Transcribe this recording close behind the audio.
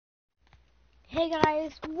Hey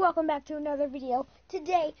guys, welcome back to another video.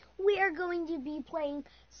 Today we are going to be playing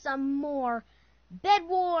some more Bed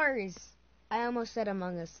Wars. I almost said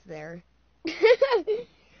Among Us there.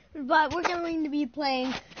 But we're going to be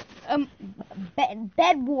playing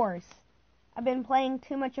Bed Wars. I've been playing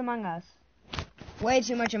too much Among Us. Way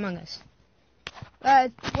too much Among Us.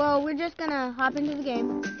 Well, we're just gonna hop into the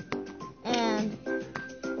game and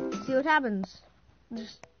see what happens.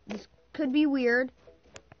 This could be weird.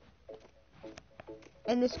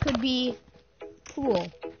 And this could be cool.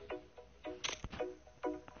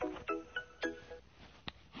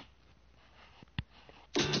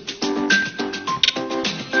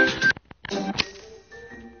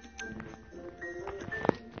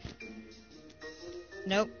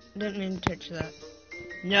 Nope, didn't mean to touch that.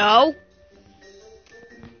 No!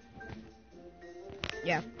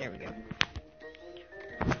 Yeah, there we go.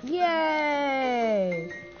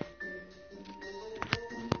 Yay!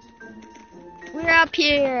 We're up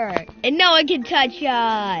here, and no one can touch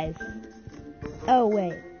us. Oh,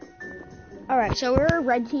 wait. Alright, so we're a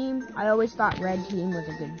red team. I always thought red team was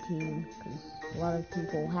a good team, because a lot of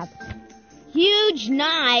people have huge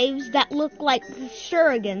knives that look like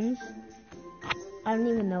shurikens. I don't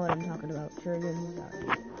even know what I'm talking about. Shurikens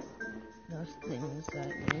are those things that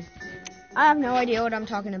mean. I have no idea what I'm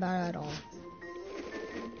talking about at all.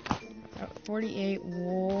 48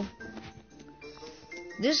 wool.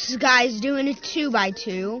 This guy's doing a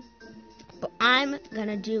 2x2, but I'm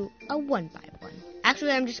gonna do a 1x1.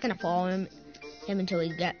 Actually, I'm just gonna follow him until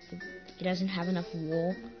he doesn't have enough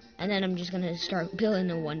wool, and then I'm just gonna start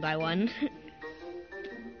building a 1x1.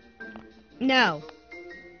 No.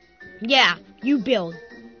 Yeah, you build.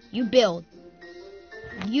 You build.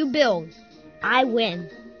 You build. I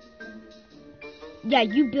win. Yeah,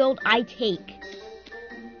 you build, I take.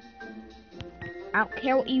 I don't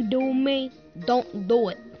care what you do with me. Don't do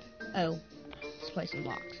it. Oh, let's play some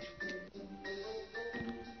blocks.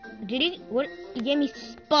 Did he? What? He gave me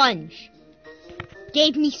sponge.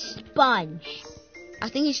 Gave me sponge. I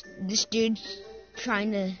think this dude's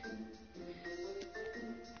trying to.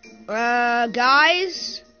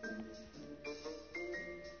 Guys.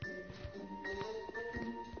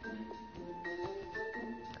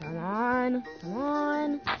 Come on, come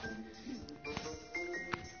on.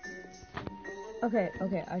 Okay,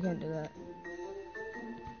 I can't do that.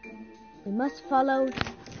 We must follow.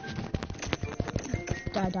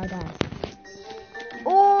 Die.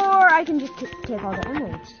 Or I can just take all the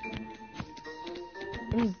emeralds.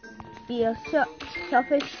 And be a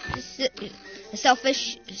selfish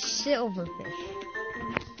silverfish.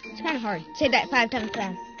 It's kind of hard. Say that 5 times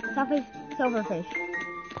fast. Selfish silverfish.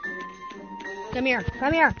 Come here,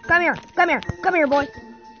 boy.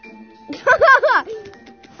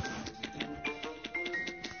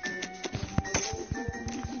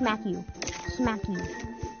 Smack you.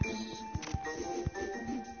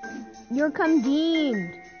 You're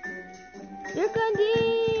condemned.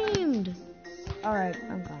 Alright,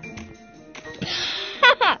 I'm gone.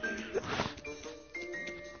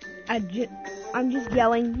 I'm just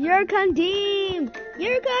yelling, you're condemned.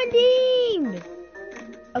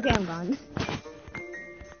 Okay, I'm gone.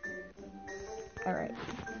 Alright.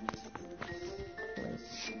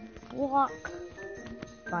 Place block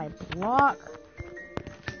by block.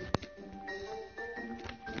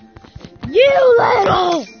 You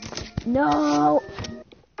little! No!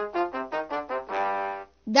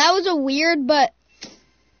 That was a weird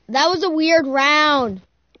round.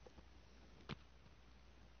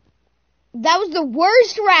 That was the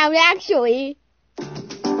worst round, actually.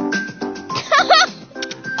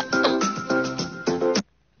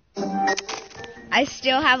 I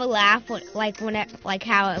still have a laugh like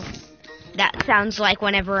how that sounds like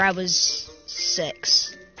whenever I was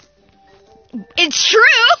 6. It's true!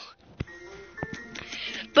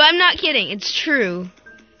 But I'm not kidding, it's true.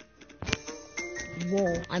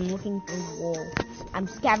 Wool. I'm looking for wool. I'm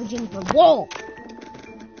scavenging for wool.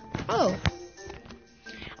 Oh.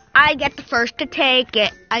 I get the first to take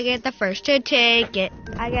it.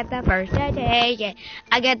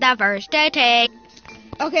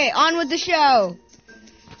 Okay, on with the show.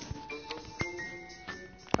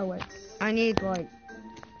 Oh, wait. I need, I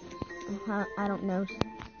don't know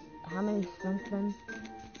how many something.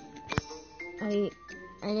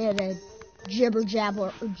 I need to jibber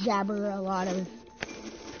jabber a lot of.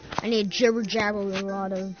 I need jibber jabber a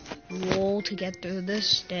lot of wool to get through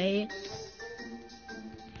this day.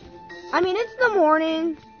 I mean, it's the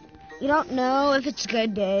morning. You don't know if it's a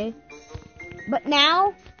good day. But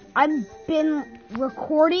now, I've been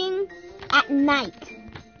recording at night.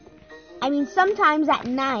 I mean, sometimes at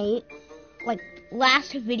night, like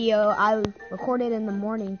last video I recorded in the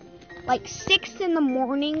morning, like 6 in the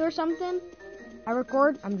morning or something, I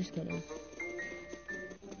record. I'm just kidding.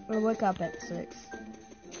 I wake up at 6.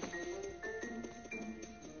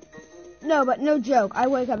 No, but no joke. I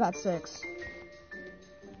wake up at 6.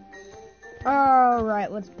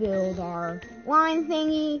 Alright, let's build our line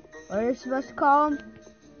thingy. What are you supposed to call them?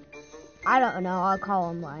 I don't know. I'll call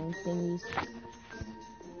them line thingies.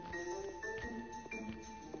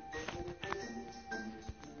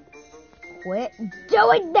 Quit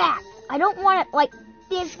doing that! I don't want it like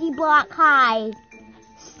 50 block high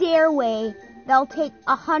stairway that'll take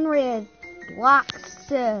 100 blocks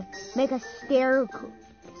to make a staircase.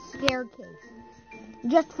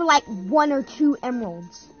 Just for like 1 or 2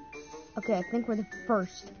 emeralds. Okay, I think we're the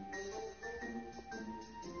first.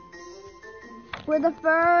 We're the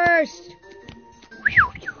first!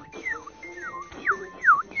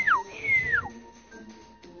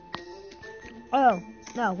 Oh,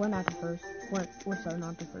 no, we're not the first. We're so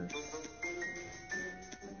not the first.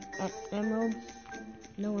 Emeralds?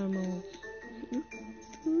 No emeralds.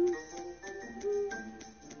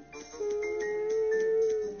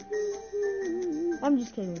 I'm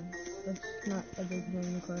just kidding. That's not a big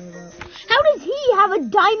thing to cry about. How does he have a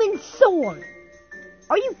diamond sword?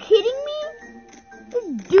 Are you kidding me? This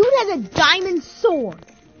dude has a diamond sword.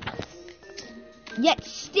 Yet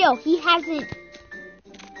still, he hasn't...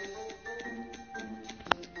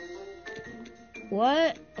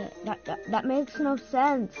 What? That makes no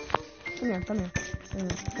sense. Come here,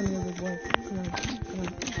 big boy. Come on.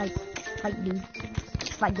 Fight, dude.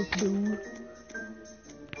 Fight this dude.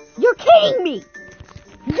 You're kidding me!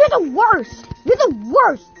 You're the worst! You're the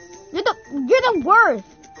worst! You're the worst!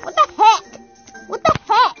 What the heck? What the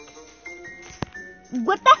heck?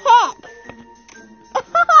 What the heck?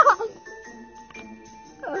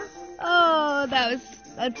 Oh,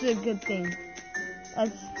 that's a good thing.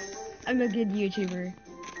 I'm a good YouTuber.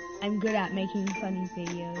 I'm good at making funny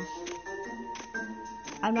videos.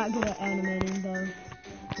 I'm not good at animating though,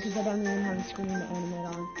 because I don't even have a screen to animate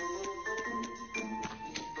on.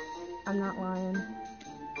 I'm not lying.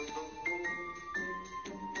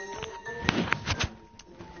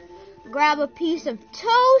 Grab a piece of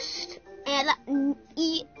toast and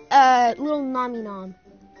eat a little Nami Nom.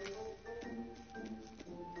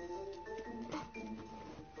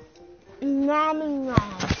 Nami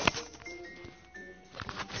Nom.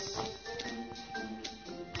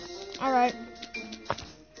 Alright.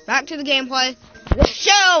 Back to the gameplay. The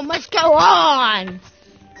show must go on!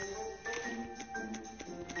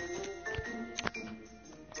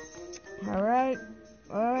 Alright.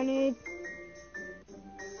 What do I need?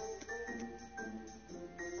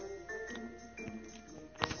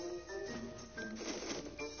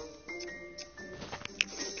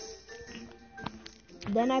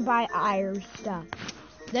 Then I buy iron stuff.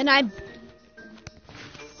 Then I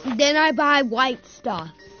buy white stuff.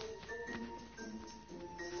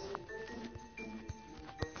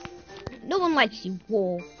 No one likes you,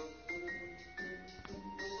 wool.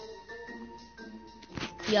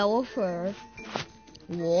 Yellow fur.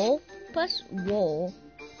 Wool plus wool.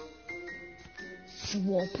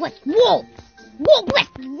 Wool plus wool. Wool plus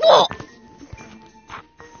wool.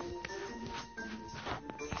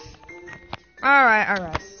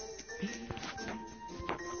 Alright.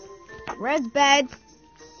 Red's bed.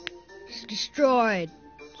 It's destroyed.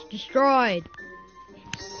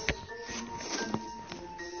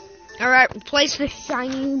 Alright, replace the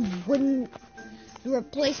shiny wooden.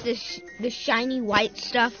 Replace the shiny white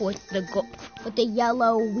stuff with the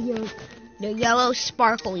yellow weird, the yellow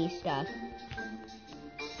sparkly stuff.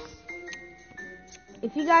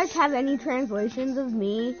 If you guys have any translations of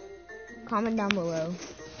me, comment down below.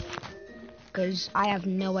 Because I have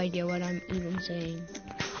no idea what I'm even saying.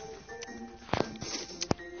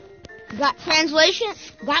 Got translation?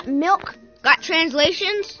 Got milk? Got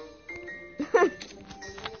translations?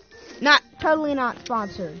 Totally not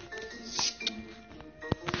sponsored.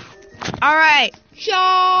 Alright,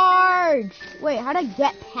 charge! Wait, how'd I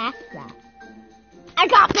get past that? I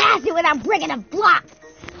got past it without breaking a block!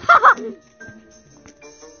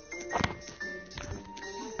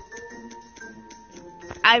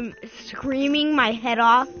 I'm screaming my head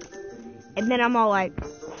off, and then I'm all like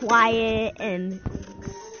quiet and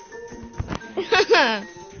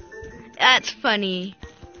that's funny.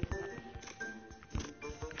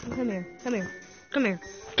 Come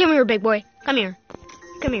here, big boy. Come here.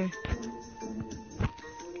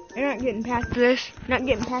 You're not getting past this. Not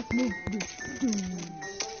getting past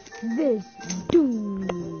this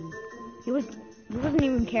dude. He wasn't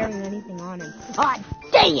even carrying anything on him. Oh,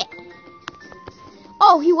 dang it!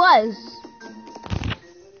 Oh, he was.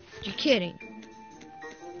 You're kidding.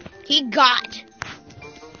 He got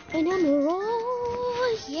An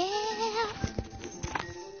emerald, yeah.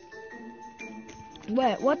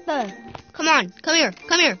 Wait, what the? Come on, come here,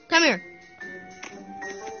 come here, come here.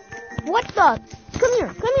 What the? Come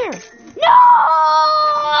here, come here. No!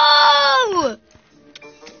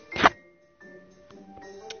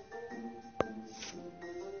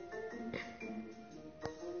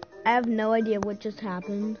 I have no idea what just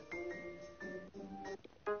happened.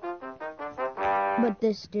 But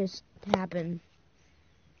this just happened.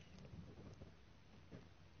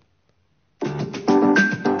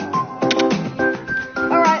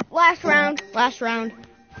 Alright, last round. Last round.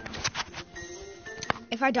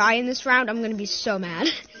 If I die in this round, I'm gonna be so mad.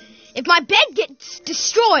 If my bed gets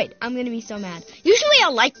destroyed, I'm gonna be so mad. Usually I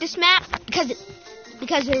like this map because it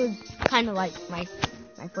was kind of like my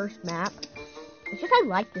first map. It's just I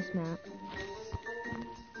like this map.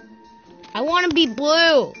 I want to be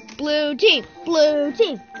blue. Blue team. Blue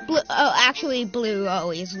team. Blue. Oh, actually, blue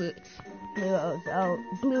always loses.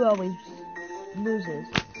 Blue always loses.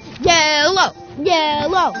 Yellow.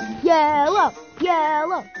 Yellow. Yellow.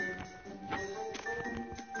 Yellow.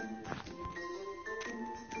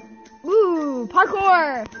 Ooh,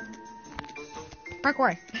 parkour.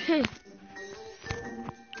 Parkour.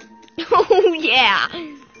 Oh, yeah.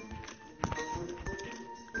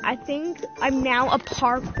 I think I'm now a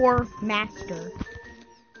parkour master.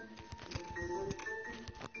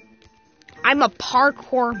 I'm a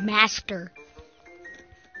parkour master.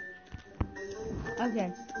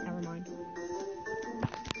 Okay, never mind.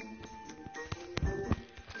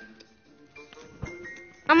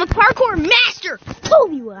 I'm a parkour master!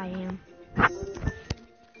 Told you I am.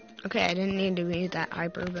 Okay, I didn't need to be that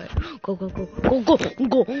hyper, but go, go, go, go, go,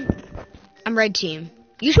 go. I'm red team.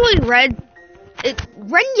 Usually red and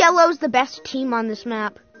yellow's the best team on this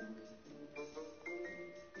map.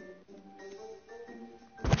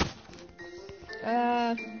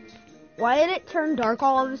 Why did it turn dark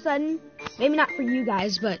all of a sudden? Maybe not for you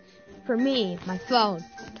guys, but for me, my phone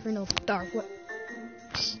turned all dark. What?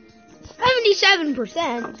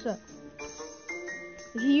 77%. So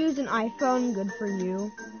if you use an iPhone, good for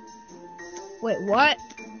you. Wait, what?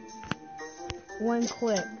 One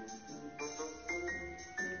click.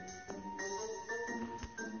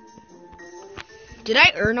 Did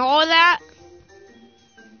I earn all of that?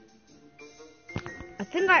 I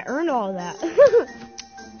think I earned all of that.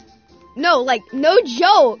 No, like, no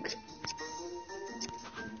joke.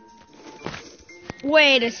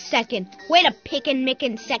 Wait a second. Wait a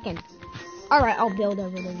pickin' second. Alright, I'll build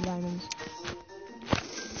over those diamonds.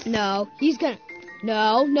 No, he's gonna...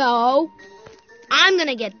 No. I'm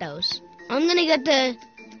gonna get those. I'm gonna get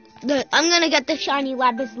the shiny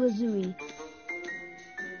lapis lazuli.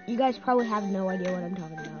 You guys probably have no idea what I'm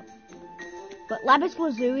talking about. But lapis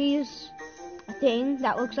lazuli is a thing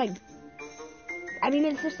that looks like... I mean,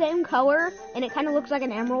 it's the same color, and it kind of looks like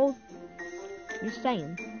an emerald. Just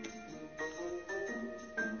saying.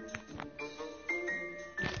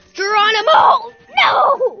 Geronimo!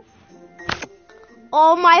 No!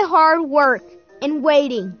 All my hard work and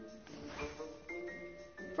waiting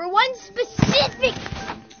for one specific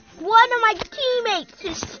one of my teammates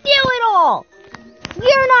to steal it all.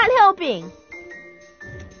 You're not helping.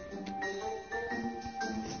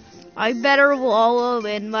 I better wallow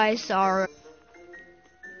in my sorrow.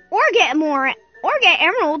 Or get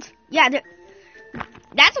emeralds. Yeah,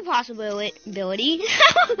 that's a possibility.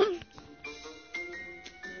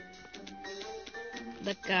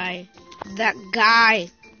 That guy,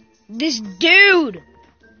 this dude.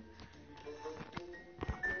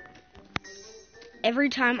 Every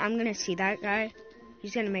time I'm gonna see that guy,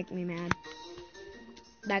 he's gonna make me mad.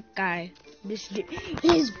 That guy, this dude,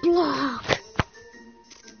 his block.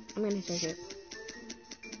 I'm gonna take it.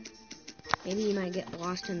 Maybe you might get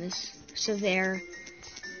lost in this. So there,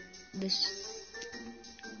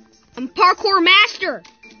 I'm parkour master.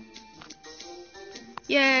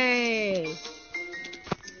 Yay!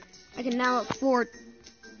 I can now afford.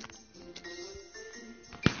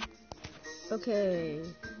 Okay.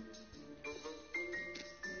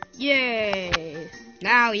 Yay!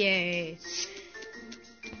 Now, yay!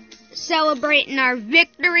 Celebrating our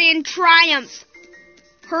victory and triumph!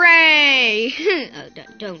 Hooray!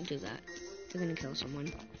 Don't do that. You're gonna kill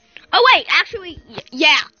someone. Oh wait, actually,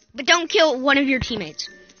 yeah, but don't kill one of your teammates.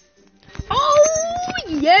 Oh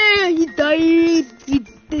yeah, he died. He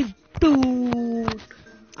did too.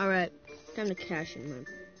 All right, time to cash in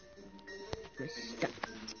my stuff.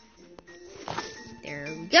 There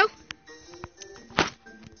we go.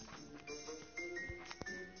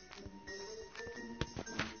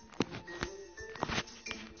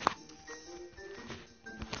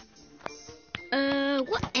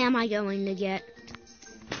 What am I going to get?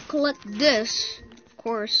 collect this, of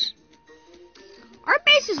course. Our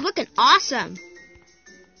base is looking awesome.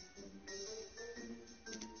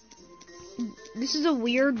 This is a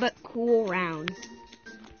weird but cool round.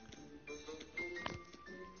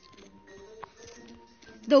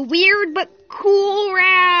 The weird but cool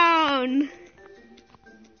round.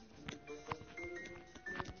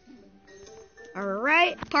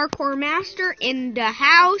 Alright, parkour master in the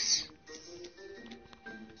house.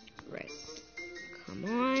 Right. Come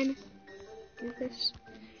on. Do this.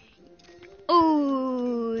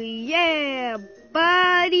 Oh, yeah,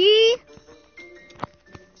 buddy.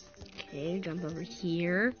 Okay, jump over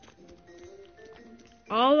here.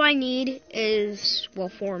 All I need is, well,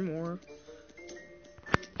 4 more.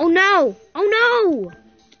 Oh no! Oh no!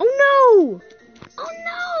 Oh no! Oh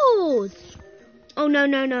no! Oh no,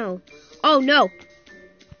 no, no. Oh no!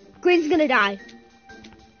 Green's gonna die.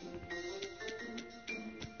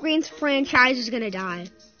 Green's franchise is gonna die.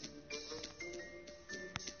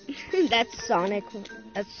 That's Sonic.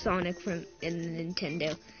 That's Sonic from in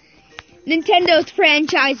Nintendo. Nintendo's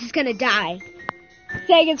franchise is gonna die.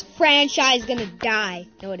 Sega's franchise is gonna die.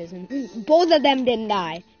 No, it isn't. Both of them didn't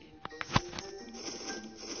die.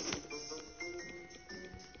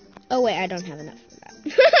 Oh wait, I don't have enough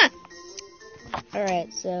for that.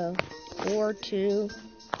 Alright, so 4, 2.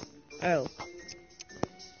 Oh.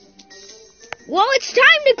 Well, it's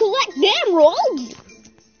time to collect the emeralds.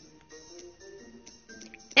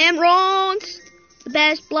 Emeralds, the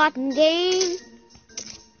best blocking game.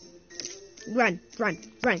 Run, run,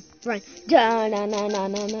 run, run. Da na na na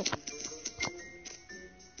na na.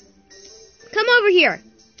 Come over here.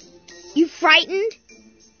 You frightened?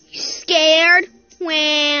 You scared?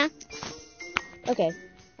 Wah. Okay,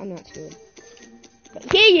 I'm not scared.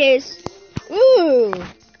 But here he is. Ooh,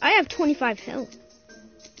 I have 25 health.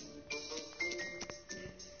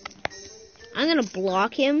 I'm gonna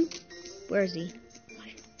block him. Where is he?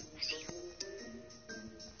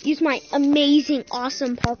 Use my amazing,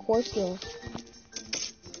 awesome parkour skills.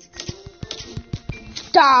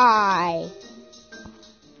 Die!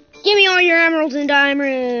 Give me all your emeralds and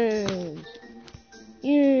diamonds!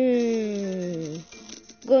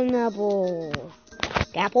 Good apple.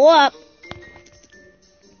 Apple up!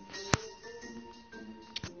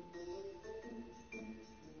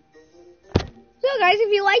 So guys,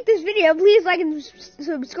 if you like this video, please like and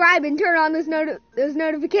subscribe and turn on those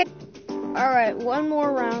notifications. Alright, one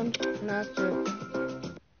more round, and that's it.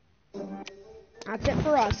 That's it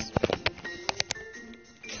for us.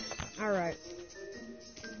 Alright.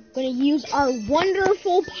 Gonna use our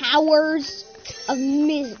wonderful powers of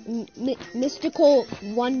mystical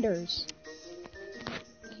wonders.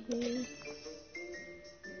 Okay.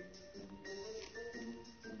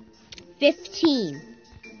 15.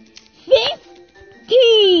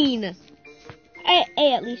 15!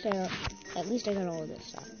 Hey, at least I got all of this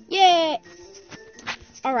stuff. Yay!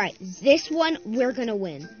 Alright, this one we're gonna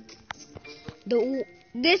win.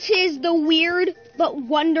 This is the weird but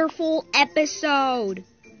wonderful episode.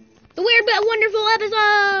 The weird but wonderful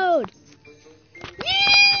episode!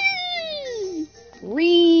 Yay!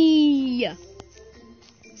 Ree!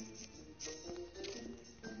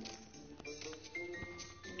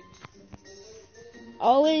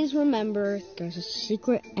 Always remember, there's a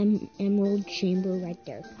secret emerald chamber right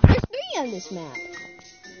there. There's 3 on this map.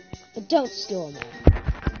 But don't steal them all.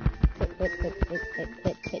 Hit, hit, hit, hit,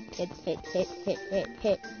 hit, hit, hit, hit, hit, hit, hit,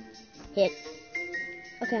 hit, hit.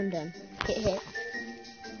 Okay, I'm done. Hit, hit.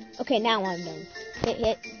 Okay, now I'm done. Hit,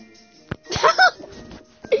 hit.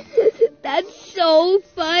 That's so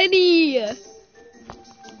funny.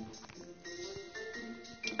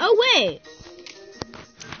 Oh, wait.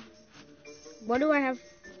 What do I have?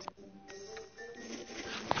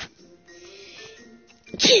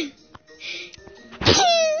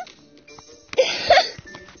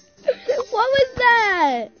 What was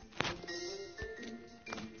that?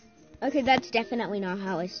 Okay, that's definitely not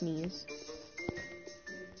how I sneeze.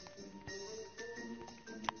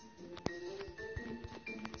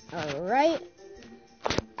 Alright.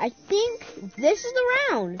 I think this is the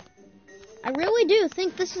round. I really do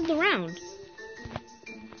think this is the round.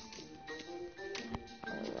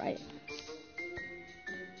 Alright.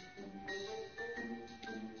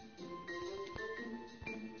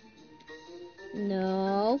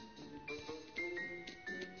 No.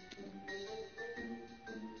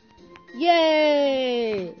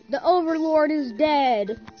 Yay! The Overlord is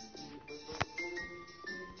dead.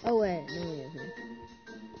 Oh wait, no he isn't.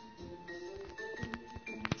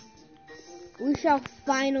 We shall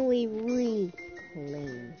finally reclaim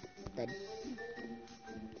the...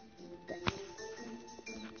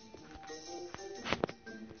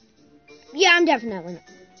 Yeah, I'm definitely not.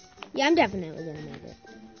 Yeah, I'm definitely gonna make it.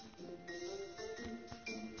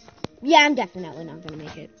 Yeah, I'm definitely not gonna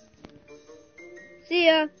make it. See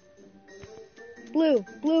ya. Blue,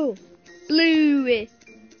 blue, blue,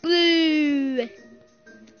 blue.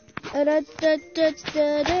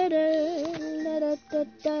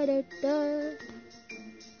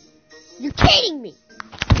 You're kidding me.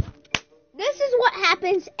 This is what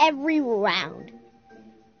happens every round.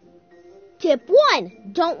 Tip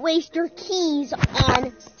 1, don't waste your keys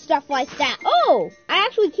on stuff like that. Oh, I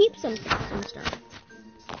actually keep some stuff.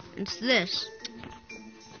 It's this.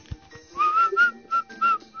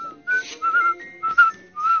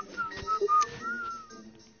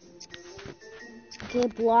 Okay,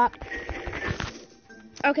 block.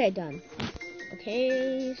 Okay, done.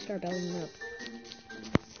 Okay, start building up.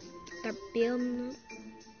 Start building up.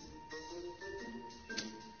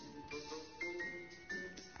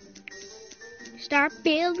 Start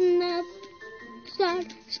building up.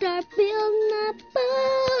 Start building up.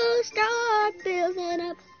 Oh, start building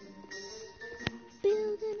up.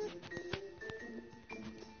 Building up.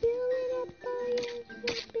 Building up. Oh,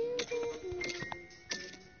 yes, building up.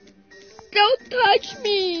 Don't touch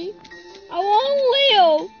me. I won't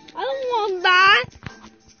live. I don't want to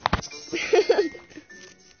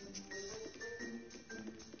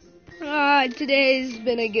die. Today's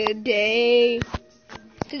been a good day.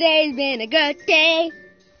 Today's been a good day.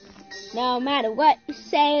 No matter what you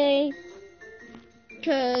say.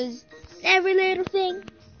 'Cause every little thing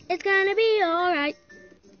is gonna be alright.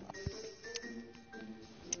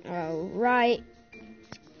 Alright.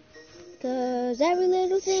 'Cause every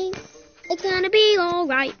little thing it's gonna be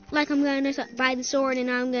alright. Like I'm gonna buy the sword and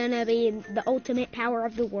I'm gonna be the ultimate power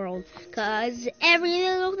of the world. 'Cause every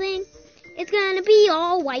little thing, it's gonna be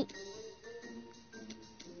alright.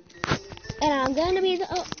 And I'm gonna be the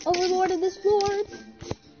overlord of this world.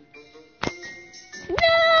 No!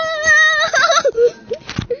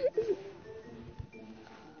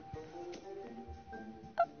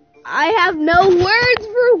 I have no words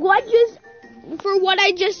for what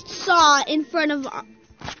I just saw in front of.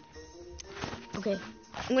 Okay,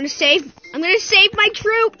 I'm gonna save my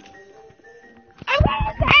troop. I'm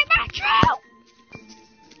gonna save my troop.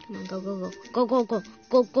 Come on,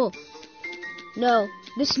 go. No,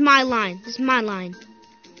 this is my line.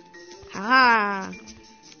 Ha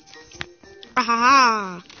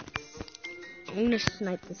ha. I'm gonna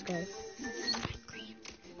snipe this guy. Snipe green.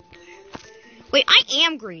 Wait, I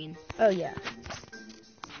am green. Oh yeah.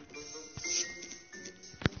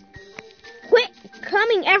 Quit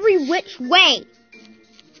coming every which way.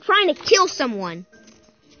 Trying to kill someone.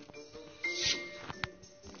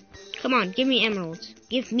 Come on, give me emeralds.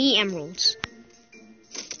 Give me emeralds.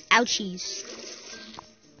 Ouchies.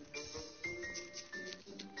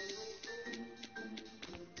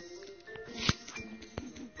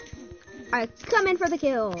 I come in for the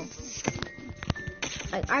kill.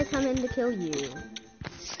 I come in to kill you.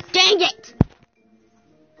 Dang it!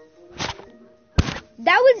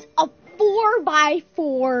 That was a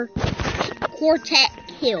 4x4 quartet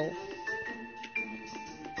kill.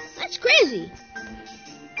 That's crazy.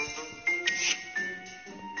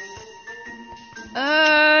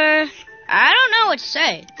 I don't know what to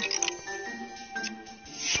say.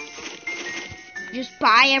 Just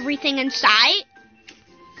buy everything in sight?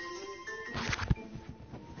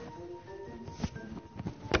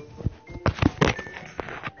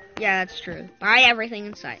 Yeah, that's true. Buy everything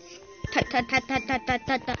in sight. Tut, tut, tut, tut, tut, tut,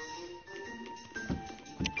 tut, tut.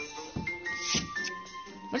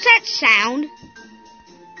 What's that sound?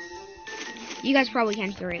 You guys probably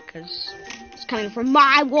can't hear it because it's coming from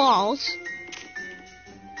my walls.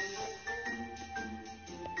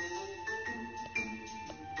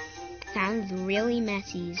 Sounds really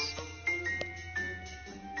messy.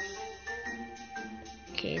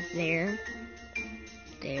 Okay, there.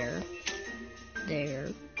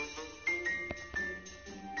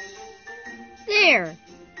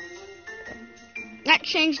 That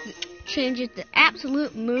changes the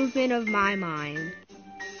absolute movement of my mind.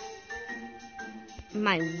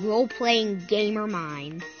 My role-playing gamer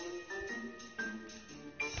mind.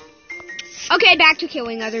 Okay, back to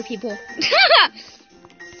killing other people.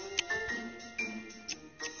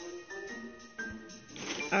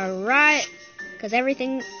 Alright. Because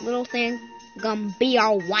everything, little thing, gonna be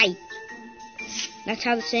alright. That's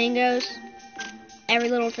how the saying goes. Every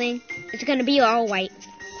little thing, it's gonna be alright.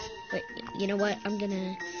 Wait, you know what? I'm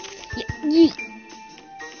gonna... Yeet.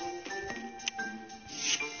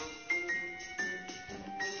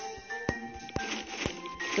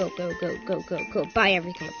 Go. Buy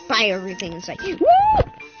everything in sight. Woo!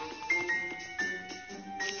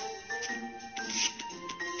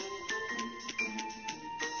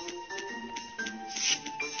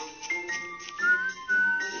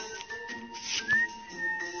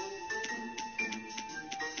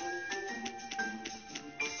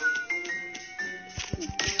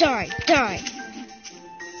 Die.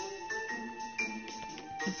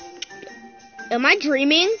 Am I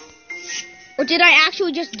dreaming? Or did I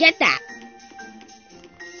actually just get that?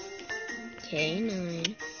 Okay,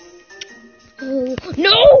 9. Oh,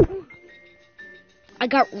 no! I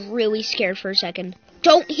got really scared for a second.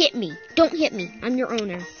 Don't hit me. Don't hit me. I'm your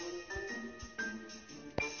owner.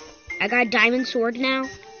 I got a diamond sword now.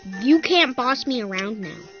 You can't boss me around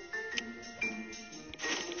now.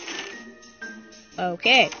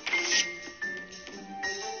 Okay.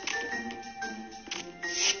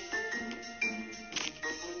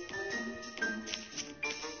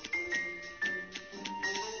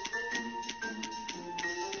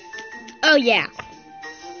 Oh yeah.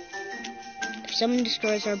 If someone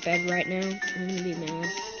destroys our bed right now, I'm gonna be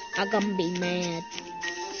mad. I'm gonna be mad.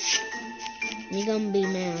 Me gonna be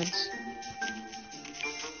mad.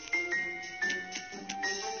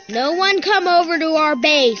 No one come over to our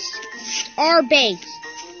base. Our base.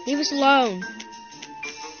 Leave us alone.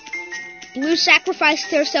 Blue sacrificed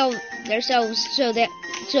themselves so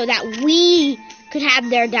that we could have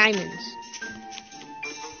their diamonds.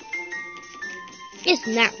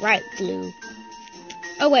 Isn't that right, Blue?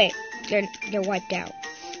 Oh wait, they're wiped out.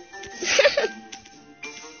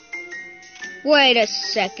 Wait a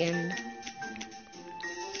second.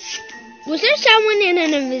 Was there someone in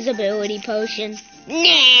an invisibility potion?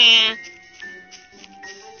 Nah.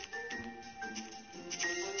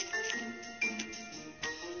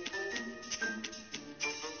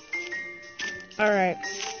 Alright.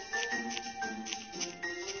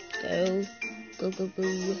 Go.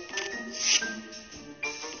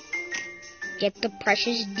 Get the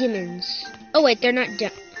precious diamonds. Oh wait, they're not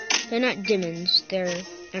diamonds. They're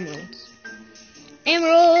emeralds.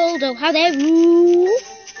 Emerald, oh how they rule.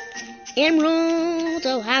 Emerald,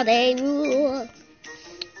 oh how they rule.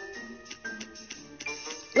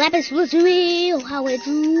 Lapis lazuli, oh how it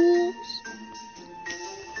rules.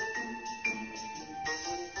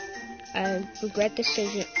 I regret the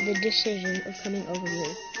decision of coming over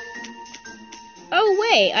here. Oh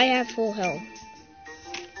wait, I have full health.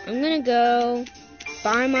 I'm gonna go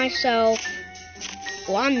buy myself.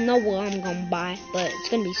 Well, I know what I'm gonna buy, but it's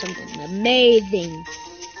gonna be something amazing.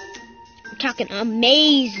 I'm talking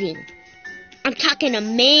amazing. Okay,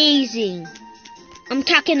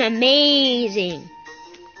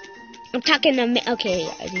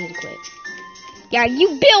 I need to quit. Yeah,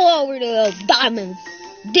 you bill over to those diamonds.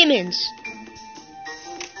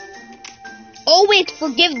 Always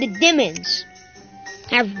forgive the diamonds.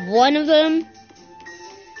 Have one of them.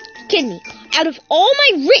 Kidding me. Out of all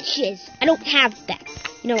my riches, I don't have that.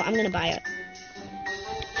 You know what? I'm gonna buy it.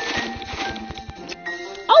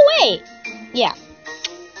 Oh wait. Yeah.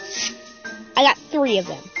 I got 3 of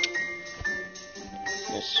them.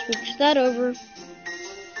 Let's switch that over.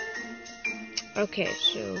 Okay,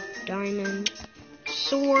 so diamond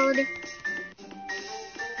sword.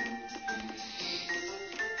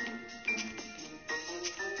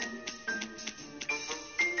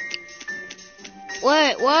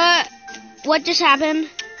 What just happened?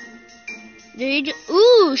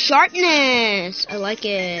 Ooh, sharpness. I like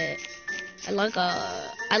it. I like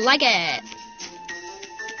it.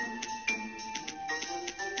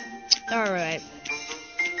 Alright.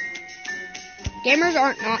 Gamers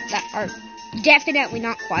are definitely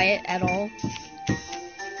not quiet at all.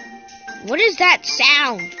 What is that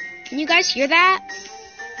sound? Can you guys hear that?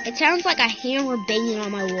 It sounds like a hammer banging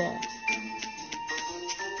on my wall.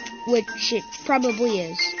 Which it probably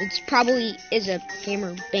is. It probably is a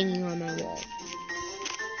hammer banging on my wall.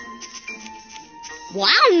 Well,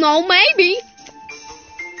 I don't know, maybe.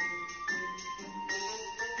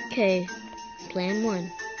 Okay, plan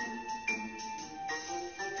 1.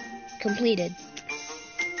 Completed.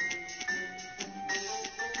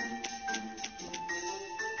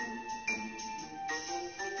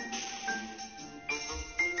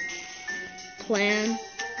 Plan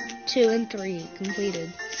 2 and 3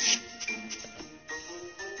 completed.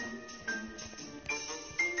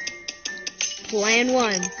 Plan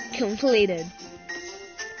 1 completed.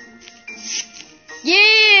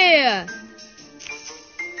 Yeah!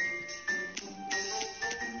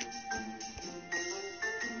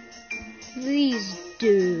 These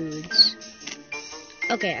dudes.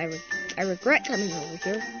 Okay, I regret coming over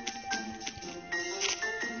here.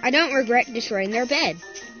 I don't regret destroying their bed.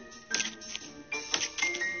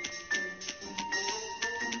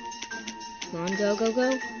 Come on, go.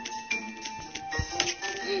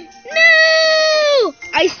 No!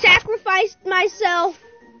 I sacrificed myself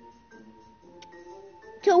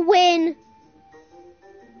to win.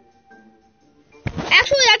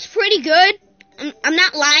 Actually, that's pretty good. I'm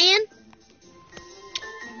not lying.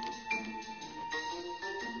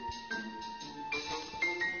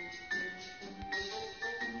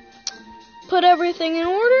 put everything in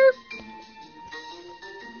order.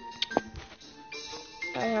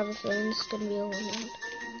 I have a feeling this is going to be a long one.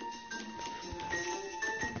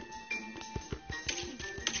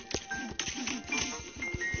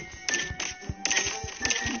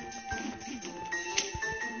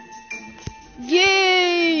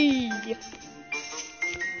 Yay!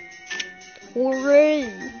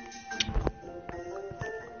 Hooray!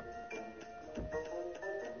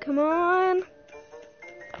 Come on.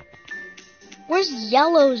 Where's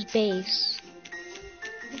yellow's base?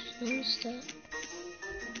 I just noticed that.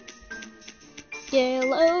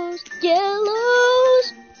 Yellows.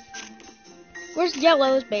 Where's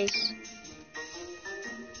yellow's base?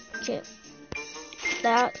 Okay.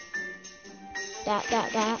 That.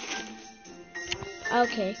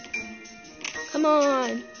 Okay. Come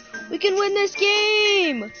on. We can win this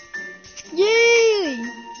game. Yay!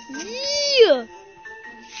 Yeah!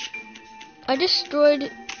 I destroyed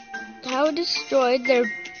their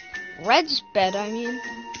red's bed. I mean,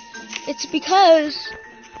 it's because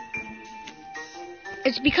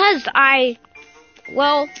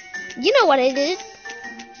well, you know what I did.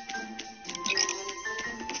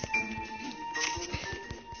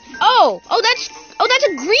 Oh, that's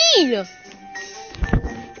a green.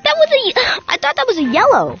 I thought that was a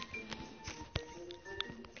yellow.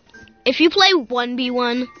 If you play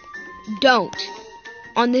 1v1, don't.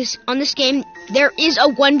 On this game, there is a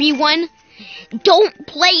 1v1. Don't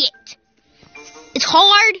play it. It's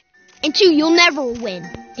hard, and 2, you'll never win.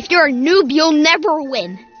 If you're a noob, you'll never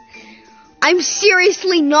win. I'm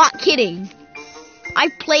seriously not kidding. I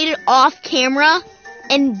played it off camera,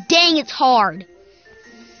 and dang, it's hard.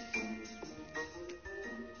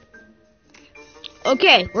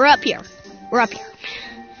 Okay, we're up here.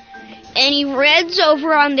 Any reds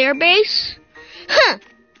over on their base? Huh.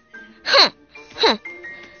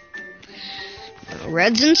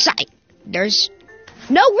 Reds in sight. There's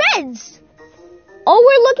no reds. All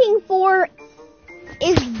we're looking for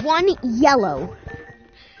is one yellow.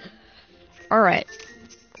 Alright.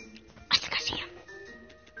 I think I see him.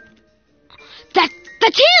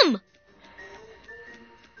 That's him!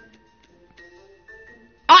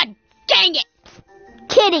 Ah, dang it!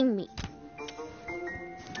 Kidding me.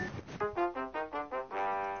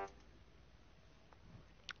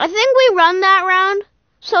 I think we run that round.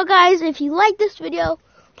 So guys, if you like this video,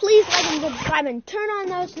 please like and subscribe and turn on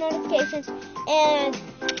those notifications. And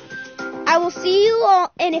I will see you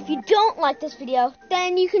all. And if you don't like this video,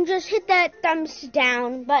 then you can just hit that thumbs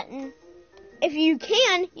down button. If you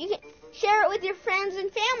can share it with your friends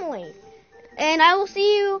and family. And I will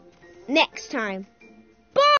see you next time.